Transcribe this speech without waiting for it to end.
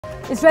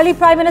Israeli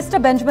Prime Minister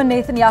Benjamin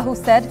Netanyahu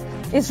said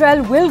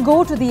Israel will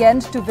go to the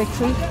end to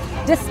victory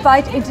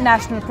despite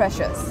international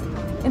pressures.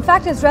 In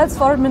fact, Israel's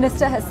foreign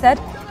minister has said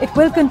it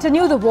will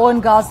continue the war in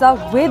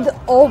Gaza with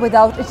or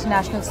without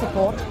international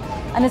support,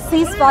 and a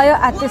ceasefire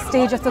at this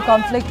stage of the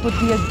conflict would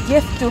be a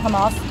gift to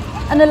Hamas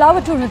and allow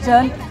it to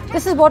return.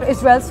 This is what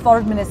Israel's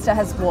foreign minister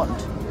has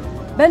warned.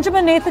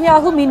 Benjamin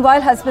Netanyahu, meanwhile,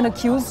 has been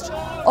accused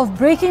of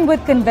breaking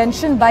with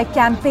convention by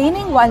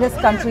campaigning while his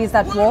country is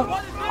at war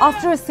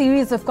after a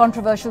series of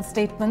controversial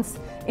statements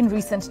in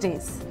recent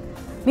days.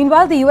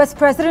 Meanwhile, the US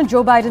President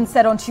Joe Biden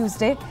said on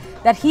Tuesday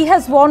that he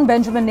has warned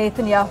Benjamin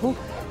Netanyahu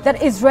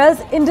that Israel's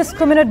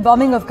indiscriminate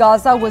bombing of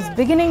Gaza was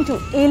beginning to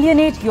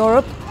alienate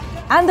Europe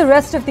and the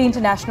rest of the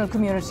international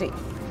community.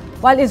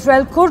 While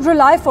Israel could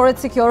rely for its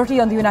security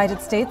on the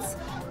United States,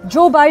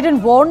 Joe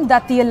Biden warned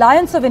that the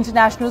alliance of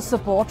international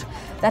support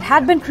that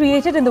had been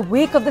created in the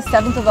wake of the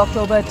 7th of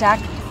October attack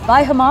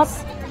by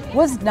Hamas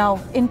was now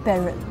in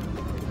peril.